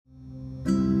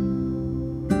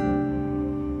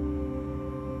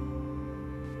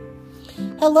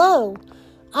Hello,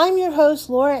 I'm your host,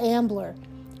 Laura Ambler.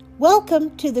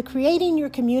 Welcome to the Creating Your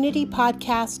Community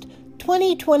Podcast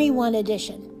 2021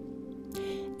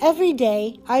 edition. Every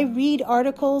day, I read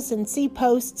articles and see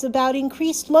posts about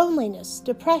increased loneliness,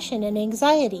 depression, and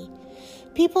anxiety.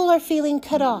 People are feeling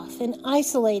cut off and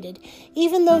isolated,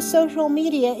 even though social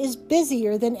media is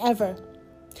busier than ever.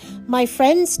 My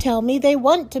friends tell me they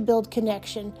want to build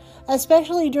connection,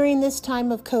 especially during this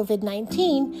time of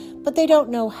COVID-19, but they don't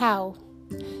know how.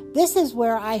 This is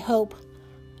where I hope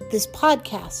this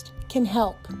podcast can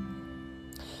help.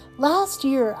 Last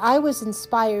year, I was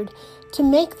inspired to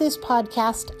make this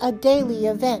podcast a daily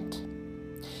event.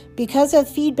 Because of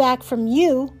feedback from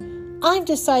you, I've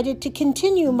decided to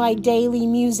continue my daily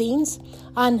musings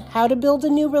on how to build a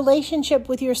new relationship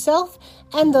with yourself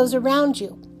and those around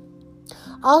you.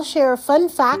 I'll share fun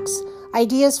facts,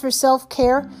 ideas for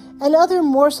self-care, and other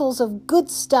morsels of good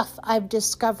stuff I've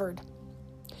discovered.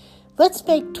 Let's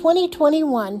make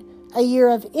 2021 a year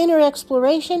of inner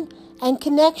exploration and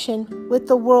connection with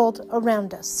the world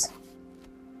around us.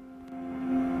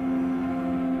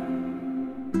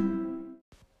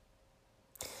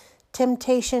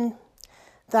 Temptation,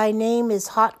 thy name is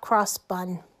hot cross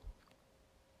bun.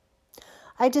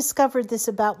 I discovered this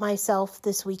about myself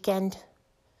this weekend.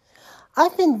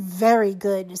 I've been very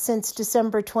good since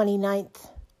December 29th.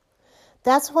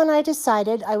 That's when I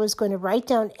decided I was going to write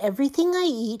down everything I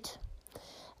eat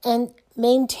and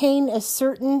maintain a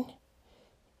certain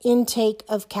intake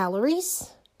of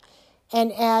calories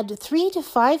and add 3 to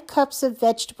 5 cups of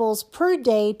vegetables per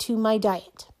day to my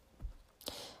diet.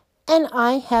 And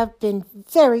I have been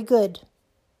very good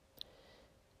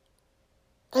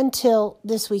until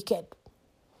this weekend,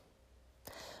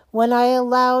 when I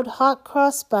allowed hot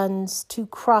cross buns to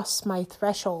cross my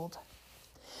threshold.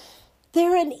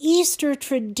 They're an Easter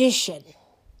tradition.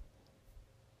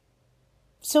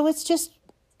 So it's just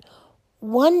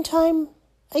one time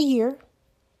a year.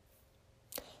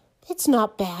 It's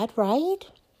not bad, right?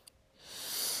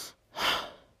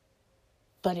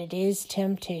 But it is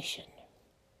temptation.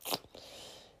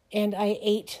 And I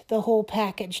ate the whole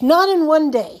package, not in one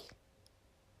day,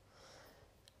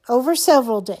 over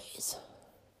several days.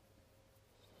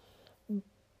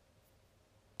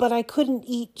 But I couldn't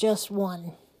eat just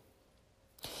one.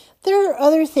 There are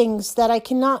other things that I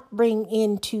cannot bring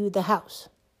into the house.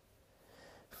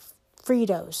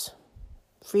 Fritos.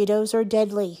 Fritos are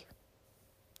deadly.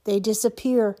 They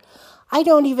disappear. I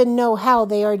don't even know how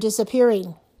they are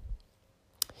disappearing.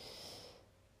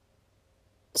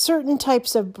 Certain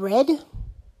types of bread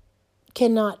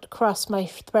cannot cross my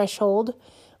threshold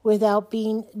without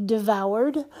being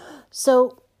devoured,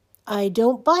 so I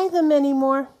don't buy them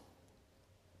anymore.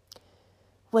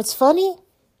 What's funny?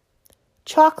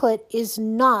 Chocolate is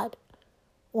not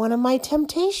one of my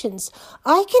temptations.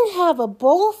 I can have a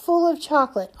bowl full of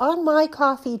chocolate on my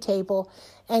coffee table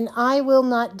and I will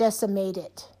not decimate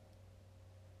it.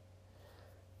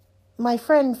 My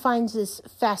friend finds this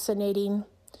fascinating,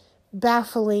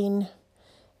 baffling,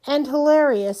 and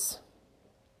hilarious.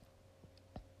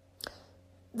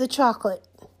 The chocolate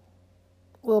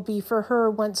will be for her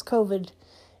once COVID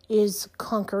is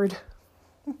conquered.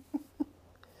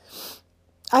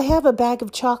 I have a bag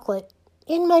of chocolate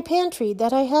in my pantry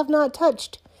that I have not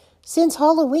touched since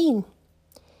Halloween.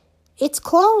 It's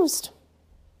closed.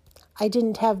 I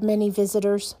didn't have many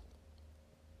visitors.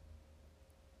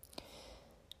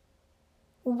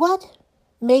 What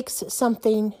makes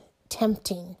something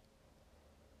tempting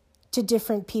to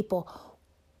different people?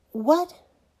 What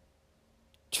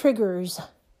triggers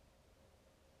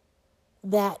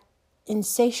that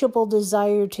insatiable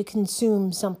desire to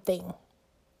consume something?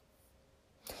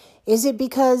 Is it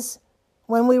because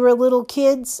when we were little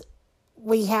kids,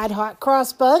 we had hot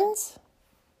cross buns?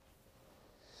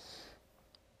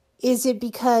 Is it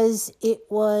because it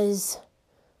was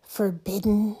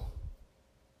forbidden?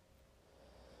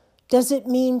 Does it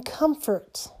mean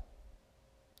comfort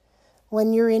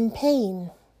when you're in pain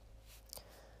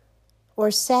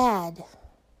or sad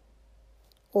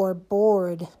or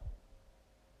bored?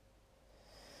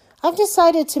 I've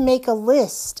decided to make a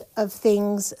list of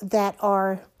things that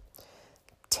are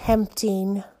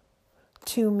tempting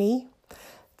to me,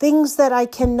 things that I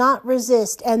cannot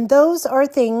resist, and those are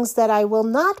things that I will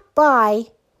not buy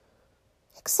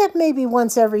except maybe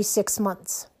once every 6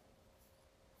 months.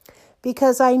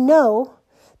 Because I know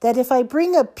that if I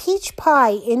bring a peach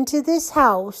pie into this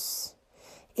house,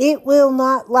 it will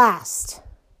not last.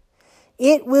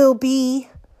 It will be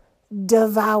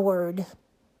devoured.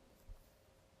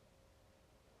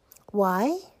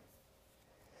 Why?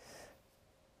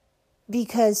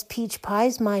 Because peach pie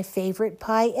is my favorite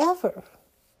pie ever.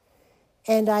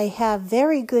 and I have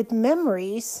very good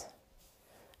memories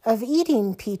of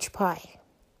eating peach pie.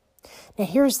 Now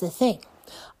here's the thing.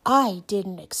 I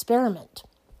didn't experiment.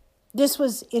 This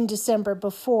was in December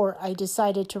before I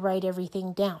decided to write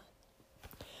everything down.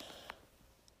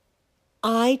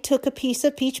 I took a piece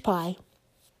of peach pie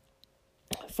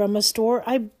from a store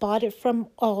I bought it from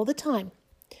all the time,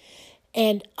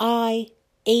 and I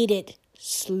ate it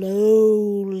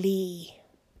slowly.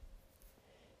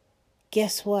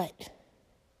 Guess what?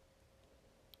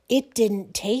 It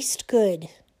didn't taste good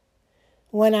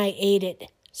when I ate it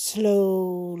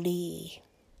slowly.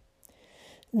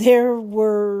 There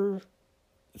were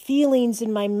feelings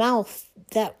in my mouth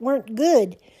that weren't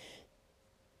good.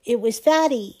 It was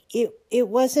fatty. It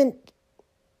wasn't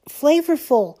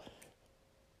flavorful.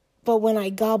 But when I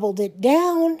gobbled it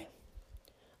down,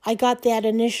 I got that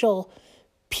initial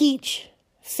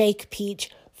fake peach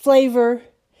flavor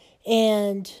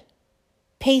and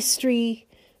pastry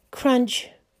crunch,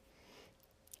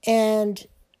 and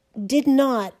did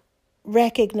not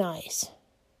recognize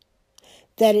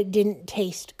that it didn't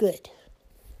taste good.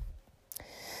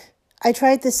 I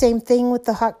tried the same thing with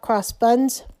the hot cross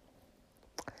buns.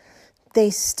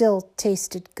 They still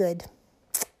tasted good.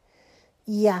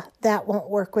 Yeah, that won't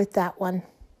work with that one.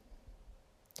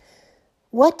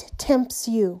 What tempts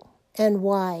you and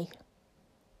why?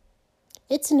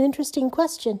 It's an interesting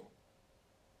question.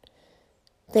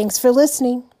 Thanks for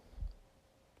listening.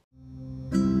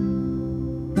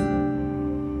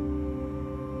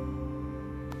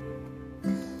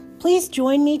 Please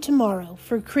join me tomorrow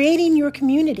for Creating Your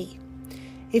Community.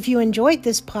 If you enjoyed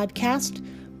this podcast,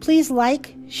 please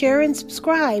like, share, and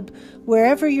subscribe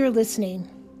wherever you're listening.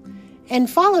 And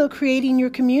follow Creating Your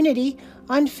Community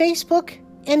on Facebook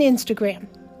and Instagram.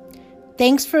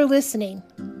 Thanks for listening.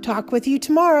 Talk with you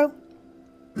tomorrow.